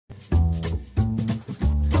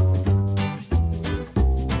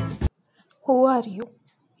Who are you?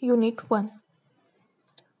 Unit 1.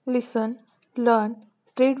 Listen, learn,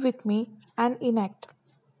 read with me, and enact.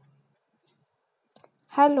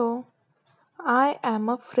 Hello, I am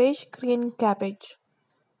a fresh green cabbage.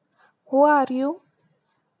 Who are you?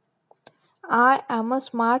 I am a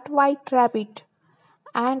smart white rabbit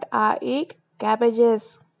and I eat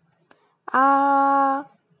cabbages. Ah,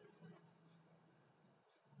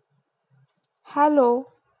 hello,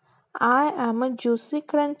 I am a juicy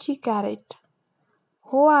crunchy carrot.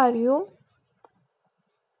 Who are you?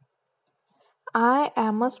 I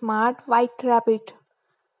am a smart white rabbit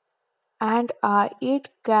and I eat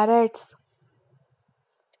carrots.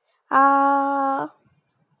 Ah,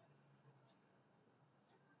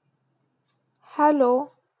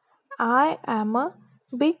 hello, I am a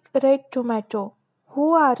big red tomato.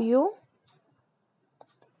 Who are you?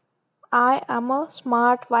 I am a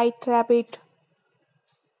smart white rabbit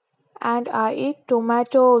and I eat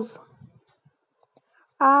tomatoes.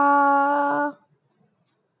 Ah,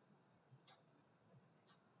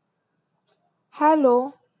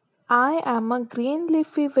 hello, I am a green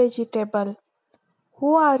leafy vegetable.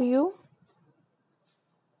 Who are you?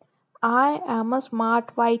 I am a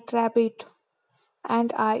smart white rabbit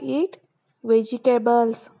and I eat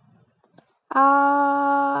vegetables.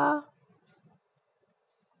 Ah,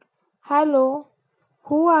 hello,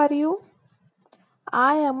 who are you?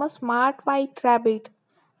 I am a smart white rabbit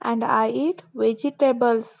and I eat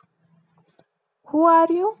vegetables. Who are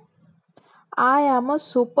you? I am a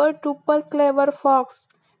super duper clever fox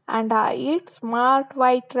and I eat smart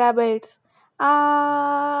white rabbits.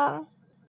 Ah.